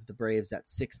gave the Braves that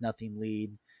 6-0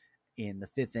 lead in the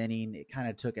fifth inning. It kind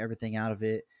of took everything out of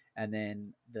it, and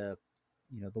then the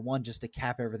one just to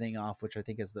cap everything off, which I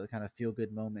think is the kind of feel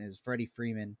good moment, is Freddie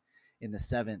Freeman in the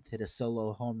seventh hit a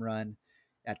solo home run.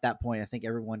 At that point, I think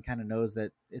everyone kind of knows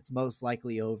that it's most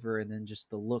likely over, and then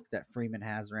just the look that Freeman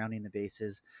has rounding the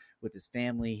bases with his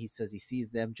family. He says he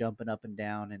sees them jumping up and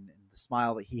down, and the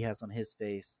smile that he has on his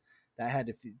face. That had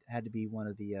to be one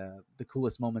of the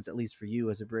coolest moments, at least for you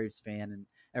as a Braves fan, and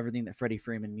everything that Freddie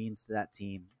Freeman means to that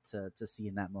team to see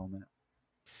in that moment.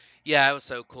 Yeah, it was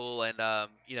so cool. And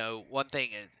one thing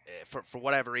is, for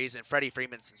whatever reason, Freddie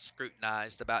Freeman's been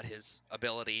scrutinized um, about his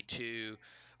ability to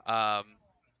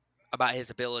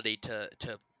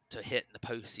hit in the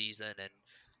postseason,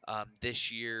 and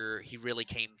this year he really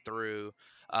came through,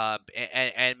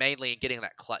 and mainly in getting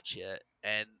that clutch hit.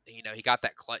 And he got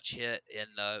that clutch hit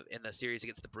in the series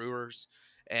against the Brewers.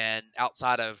 And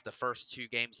outside of the first 2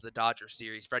 games of the Dodgers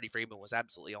series, Freddie Freeman was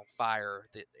absolutely on fire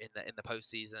in the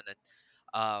postseason.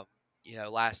 And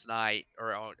last night,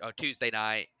 or Tuesday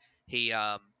night, he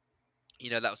that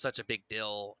was such a big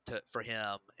deal for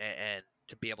him, and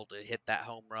to be able to hit that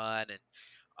home run.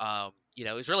 And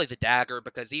it was really the dagger,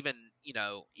 because even in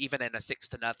a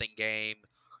 6-0 game,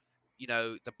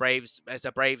 the Braves, as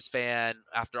a Braves fan,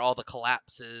 after all the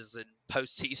collapses and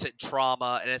postseason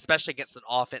trauma, and especially against an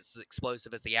offense as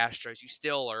explosive as the Astros,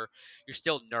 you're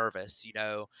still nervous,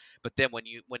 But then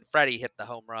when Freddie hit the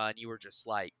home run, you were just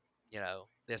like,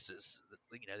 this is,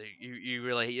 you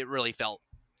really, it really felt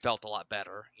felt a lot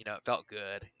better. It felt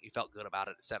good. You felt good about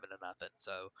it at 7-0.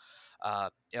 So,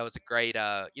 it was a great,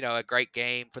 a great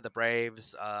game for the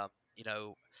Braves. You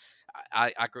know,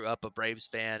 I grew up a Braves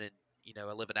fan, and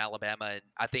I live in Alabama, and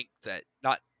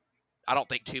I don't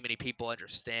think too many people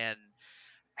understand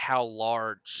how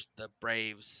large the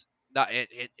Braves, not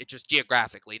it just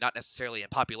geographically, not necessarily in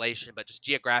population, but just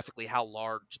geographically how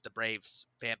large the Braves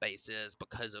fan base is,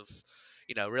 because of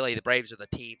really the Braves are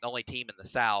the only team in the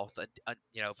South, and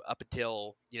up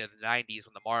until the 90s,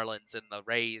 when the Marlins and the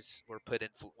Rays were put in,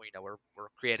 were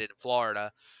created in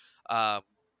Florida. um,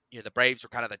 the Braves were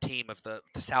kind of the team of the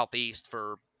Southeast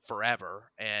for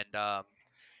forever, and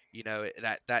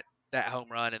that home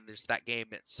run and just that game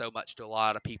meant so much to a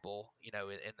lot of people, in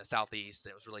the Southeast.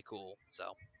 It was really cool.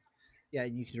 So Yeah,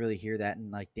 and you can really hear that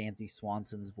in like Dansby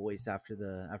Swanson's voice after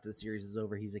the series is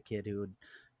over. He's a kid who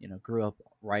had, grew up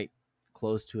right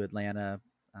close to Atlanta.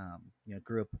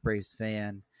 Grew up a Braves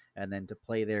fan, and then to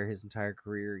play there his entire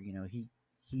career.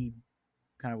 He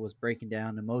kind of was breaking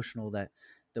down emotional that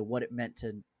what it meant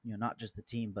to not just the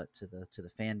team but to the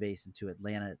fan base and to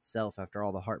Atlanta itself after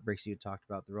all the heartbreaks you had talked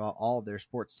about through all their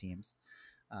sports teams.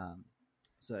 Um,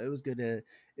 so it was good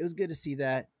to see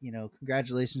that.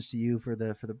 Congratulations to you for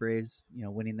the Braves.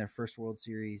 Winning their first World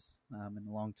Series in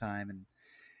a long time, and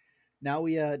now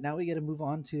we get to move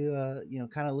on to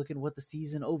kind of looking what the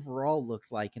season overall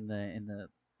looked like in the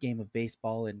game of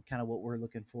baseball and kind of what we're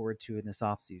looking forward to in this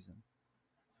off season.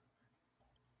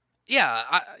 yeah,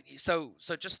 so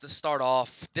just to start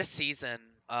off this season,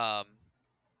 I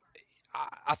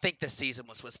think this season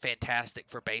was fantastic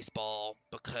for baseball,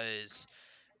 because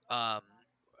um,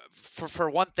 for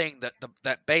one thing,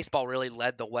 that baseball really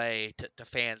led the way to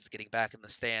fans getting back in the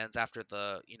stands after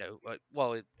the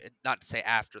not to say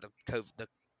after the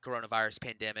coronavirus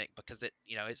pandemic, because it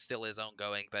still is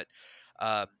ongoing, but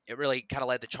it really kind of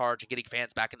led the charge in getting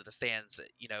fans back into the stands,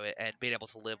 and being able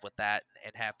to live with that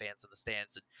and have fans in the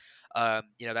stands. And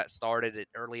that started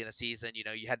early in the season.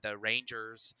 You had the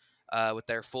Rangers with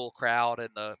their full crowd in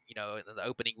the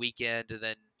opening weekend, and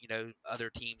then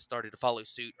other teams started to follow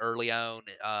suit early on,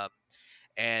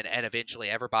 and eventually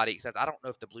everybody, except I don't know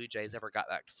if the Blue Jays ever got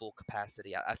back to full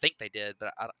capacity. I think they did,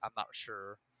 but I'm not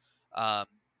sure. Um,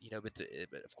 but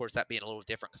of course that being a little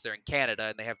different because they're in Canada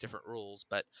and they have different rules,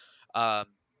 but um,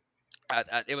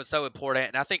 it was so important,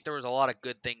 and I think there was a lot of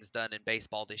good things done in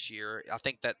baseball this year. I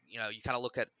think that you kind of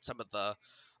look at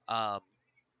um,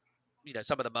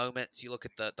 some of the moments. You look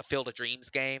at the Field of Dreams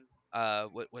game,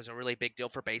 was a really big deal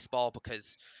for baseball,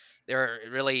 because there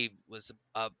really was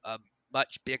a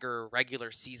much bigger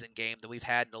regular season game than we've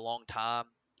had in a long time.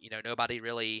 Nobody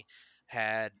really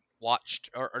had watched,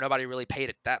 or nobody really paid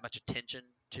it that much attention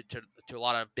to a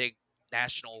lot of big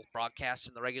national broadcasts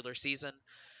in the regular season,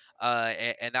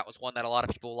 and that was one that a lot of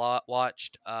people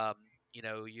watched.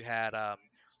 You had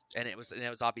and it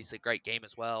was obviously a great game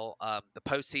as well. The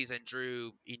postseason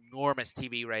drew enormous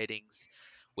TV ratings,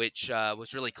 which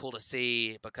was really cool to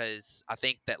see, because I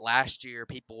think that last year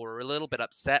people were a little bit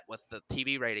upset with the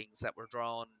TV ratings that were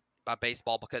drawn by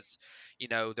baseball, because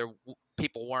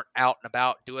people weren't out and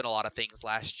about doing a lot of things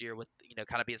last year, with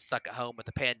kind of being stuck at home with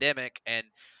the pandemic, and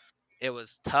it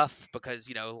was tough because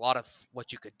a lot of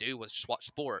what you could do was just watch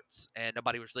sports, and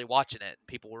nobody was really watching it, and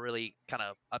people were really kind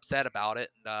of upset about it.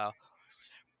 And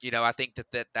I think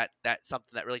that's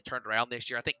something that really turned around this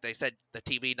year. I think they said the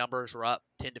TV numbers were up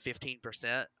 10 to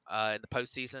 15% in the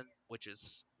postseason, which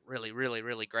is really, really,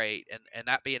 really great. And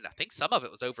that being, I think some of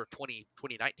it was over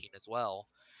 2019 as well.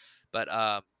 But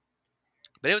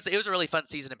it was a really fun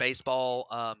season of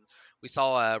baseball. We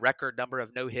saw a record number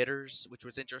of no hitters, which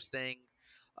was interesting.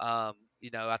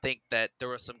 I think that there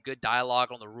was some good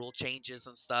dialogue on the rule changes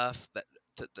and stuff that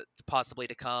possibly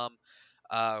to come.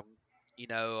 Um,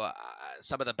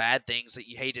 some of the bad things that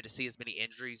you hated to see, as many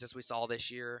injuries as we saw this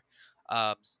year.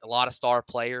 A lot of star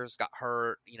players got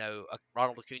hurt.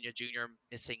 Ronald Acuna Jr.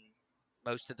 missing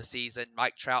most of the season.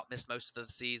 Mike Trout missed most of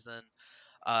the season.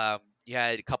 You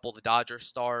had a couple of the Dodgers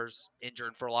stars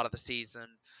injured for a lot of the season.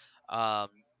 Um,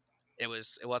 it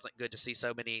wasn't good to see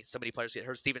so many players get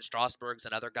hurt. Steven Strasburg's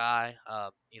another guy,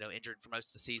 injured for most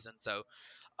of the season. So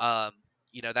um,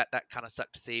 that kind of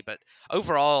sucked to see. But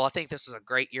overall, I think this was a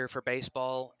great year for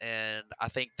baseball, and I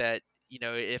think that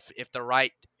if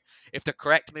the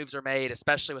correct moves are made,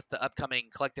 especially with the upcoming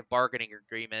collective bargaining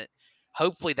agreement,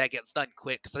 hopefully that gets done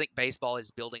quick, because I think baseball is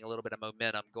building a little bit of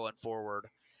momentum going forward.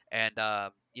 And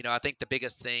I think the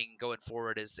biggest thing going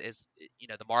forward is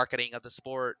the marketing of the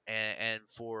sport, and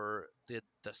for the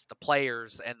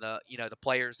players and the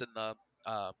players and the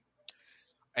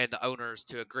and the owners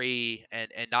to agree and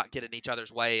not get in each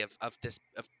other's way of this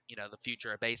of the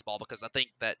future of baseball, because I think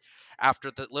that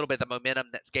after the little bit of the momentum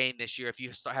that's gained this year, if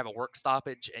you start have a work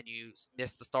stoppage and you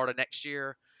miss the start of next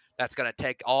year, that's going to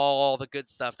take all the good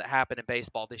stuff that happened in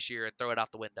baseball this year and throw it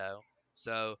out the window.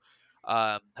 So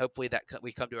hopefully that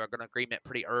we come to an agreement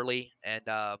pretty early, and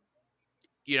I'm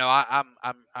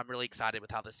really excited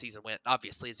with how the season went.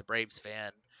 Obviously, as a Braves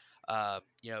fan,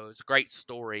 it was a great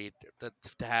story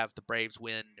to have the Braves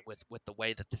win with the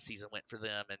way that the season went for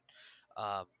them, and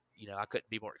I couldn't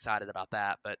be more excited about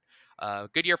that. But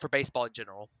good year for baseball in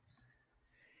general.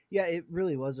 Yeah, it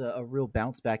really was a real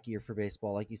bounce back year for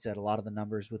baseball. Like you said, a lot of the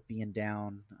numbers with being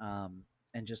down,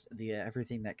 and just the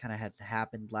everything that kind of had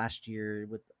happened last year.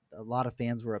 With a lot of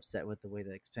fans were upset with the way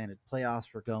the expanded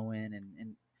playoffs were going,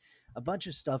 and a bunch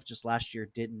of stuff just last year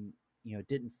didn't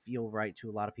feel right to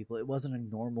a lot of people. It wasn't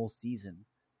a normal season.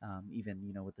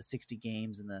 Even with the 60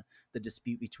 games and the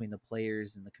dispute between the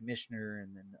players and the commissioner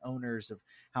and then the owners of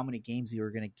how many games you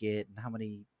were going to get and how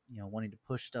many wanting to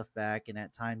push stuff back, and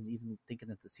at times even thinking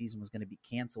that the season was going to be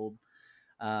canceled.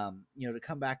 To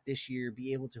come back this year,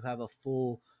 be able to have a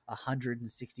full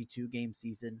 162 game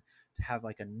season, to have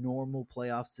like a normal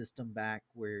playoff system back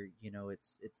where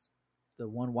it's the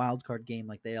one wild card game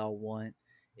like they all want.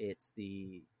 It's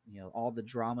the all the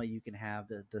drama you can have.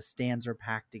 The stands are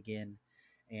packed again,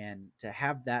 and to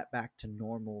have that back to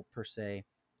normal per se,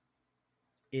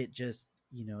 it just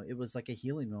it was like a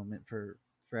healing moment for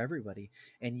everybody.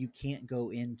 And you can't go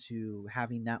into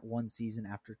having that one season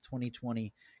after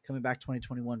 2020 coming back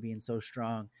 2021 being so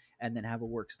strong and then have a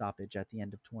work stoppage at the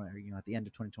end of 20 or, at the end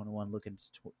of 2021 looking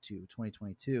to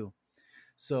 2022.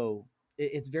 So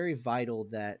it's very vital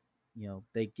that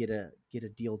they get a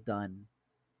deal done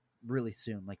really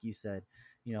soon. Like you said,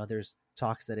 there's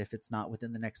talks that if it's not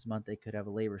within the next month, they could have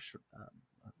a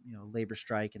labor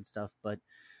strike and stuff. But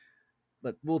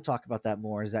we'll talk about that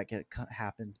more as that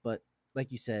happens. But like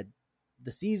you said,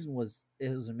 it was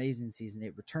an amazing season.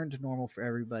 It returned to normal for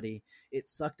everybody. It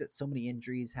sucked that so many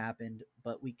injuries happened,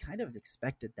 but we kind of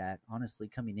expected that, honestly,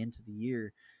 coming into the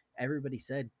year. Everybody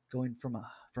said going from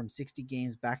 60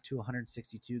 games back to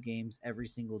 162 games every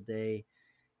single day,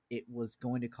 it was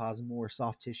going to cause more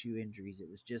soft tissue injuries. It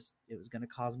was going to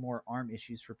cause more arm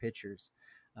issues for pitchers.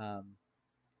 Um,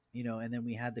 and then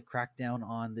we had the crackdown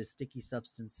on the sticky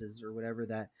substances or whatever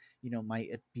that, might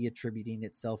be attributing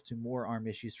itself to more arm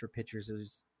issues for pitchers. It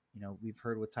was, we've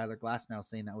heard with Tyler Glasnow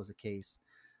saying that was a case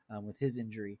with his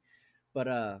injury.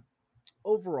 But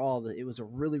overall, it was a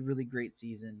really, really great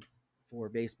season for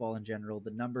baseball in general.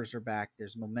 The numbers are back.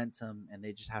 There's momentum, and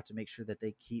they just have to make sure that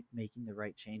they keep making the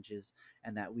right changes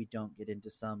and that we don't get into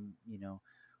some,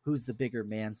 who's the bigger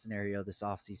man scenario this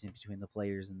offseason between the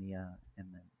players and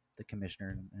the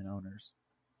commissioner and owners.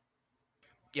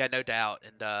 Yeah, no doubt.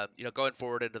 And going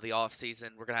forward into the off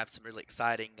season, we're gonna have some really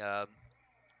exciting,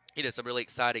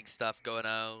 stuff going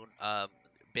on.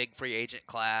 Big free agent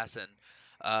class, and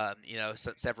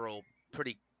several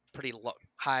pretty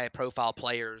high profile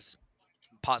players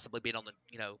possibly being on the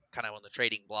kind of on the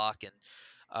trading block.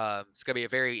 And it's going to be a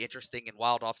very interesting and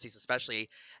wild offseason, especially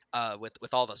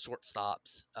with all the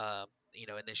shortstops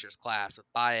in this year's class with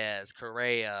Baez,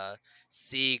 Correa,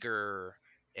 Seager,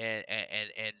 and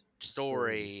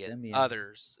Story and Simeon.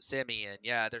 others, Simeon.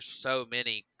 Yeah, there's so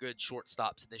many good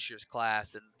shortstops in this year's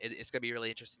class, and it's going to be really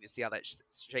interesting to see how that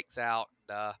shakes out.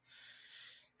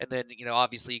 And then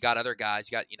obviously you got other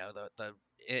guys. You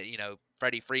got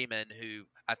Freddie Freeman, who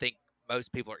I think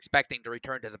most people are expecting to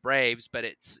return to the Braves, but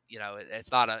it's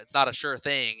not a sure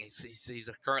thing. He's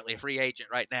currently a free agent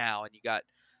right now, and you got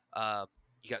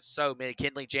so many: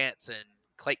 Kenley Jansen,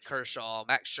 Clayton Kershaw,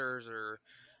 Max Scherzer.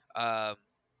 Um,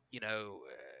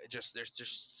 there's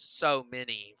just so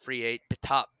many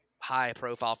top high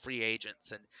profile free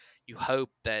agents, and you hope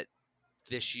that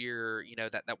this year,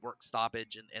 that work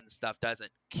stoppage and stuff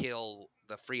doesn't kill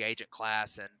the free agent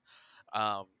class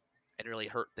um, and really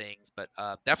hurt things. But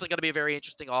definitely going to be a very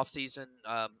interesting offseason.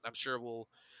 I'm sure we'll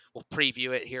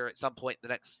preview it here at some point in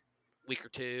the next week or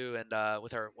two, and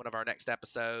with one of our next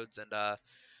episodes, and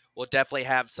we'll definitely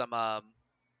have some.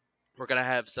 We're going to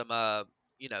have some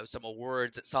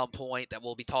awards at some point that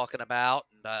we'll be talking about,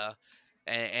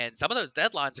 and some of those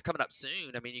deadlines are coming up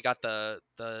soon. I mean, you got the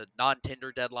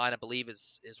non-tender deadline, I believe,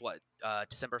 is what,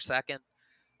 December 2nd,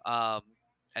 um,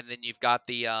 and then you've got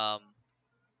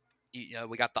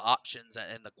we got the options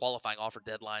and the qualifying offer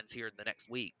deadlines here in the next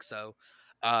week. So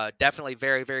definitely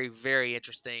very, very, very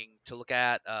interesting to look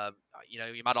at.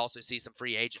 You might also see some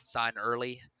free agents sign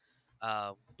early,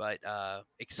 but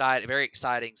very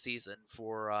exciting season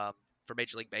for for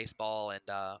Major League Baseball, and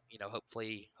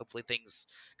hopefully things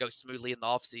go smoothly in the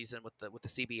off season with the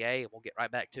CBA, and we'll get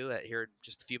right back to it here in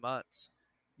just a few months.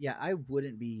 Yeah, I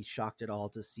wouldn't be shocked at all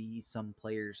to see some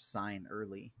players sign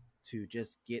early to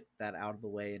just get that out of the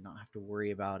way and not have to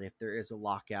worry about if there is a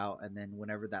lockout, and then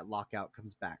whenever that lockout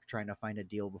comes back, trying to find a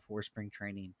deal before spring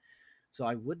training. So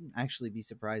I wouldn't actually be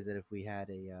surprised that if we had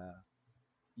a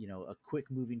quick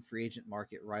moving free agent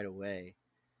market right away.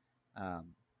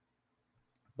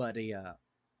 But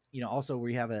also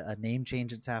we have a name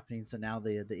change that's happening. So now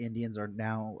the Indians are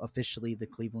now officially the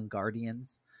Cleveland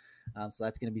Guardians. So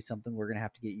that's going to be something we're going to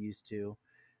have to get used to.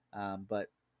 But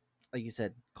like you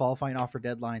said, qualifying offer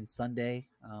deadline Sunday.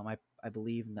 I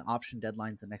believe, and the option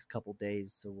deadline's the next couple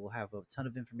days. So we'll have a ton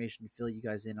of information to fill you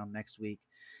guys in on next week,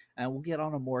 and we'll get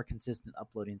on a more consistent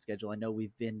uploading schedule. I know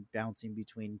we've been bouncing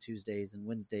between Tuesdays and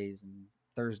Wednesdays and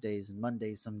Thursdays and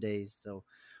Mondays some days, so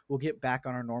we'll get back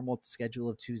on our normal schedule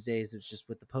of Tuesdays. It's just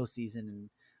with the postseason and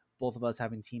both of us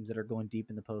having teams that are going deep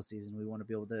in the postseason. We want to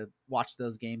be able to watch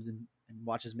those games and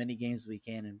watch as many games as we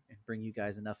can and bring you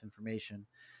guys enough information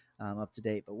up to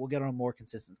date. But we'll get on a more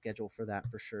consistent schedule for that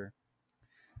for sure.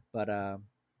 But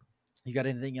you got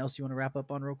anything else you want to wrap up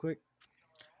on real quick?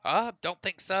 Don't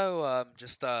think so.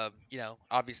 Just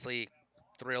obviously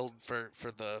thrilled for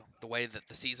the way that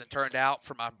the season turned out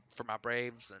for my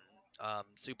Braves, and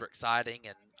super exciting,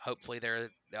 and hopefully they're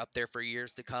up there for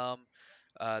years to come.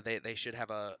 They should have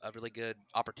a really good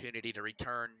opportunity to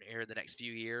return here in the next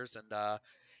few years, and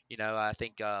I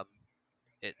think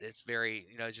it's very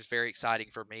just very exciting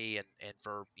for me and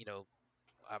for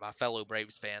my fellow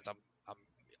Braves fans.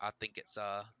 I think it's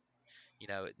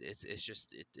it's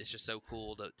just so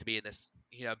cool to be in this,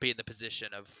 be in the position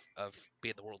of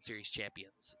being the World Series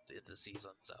champions at the end of the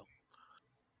season. So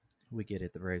We get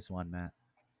it. The Braves won, Matt.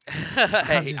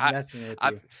 I'm hey, just messing with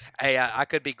you. I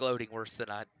could be gloating worse than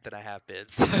I have been.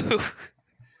 So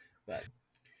But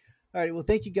all right. Well,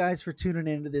 thank you guys for tuning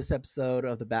into this episode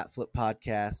of the Bat Flip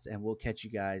Podcast, and we'll catch you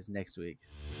guys next week.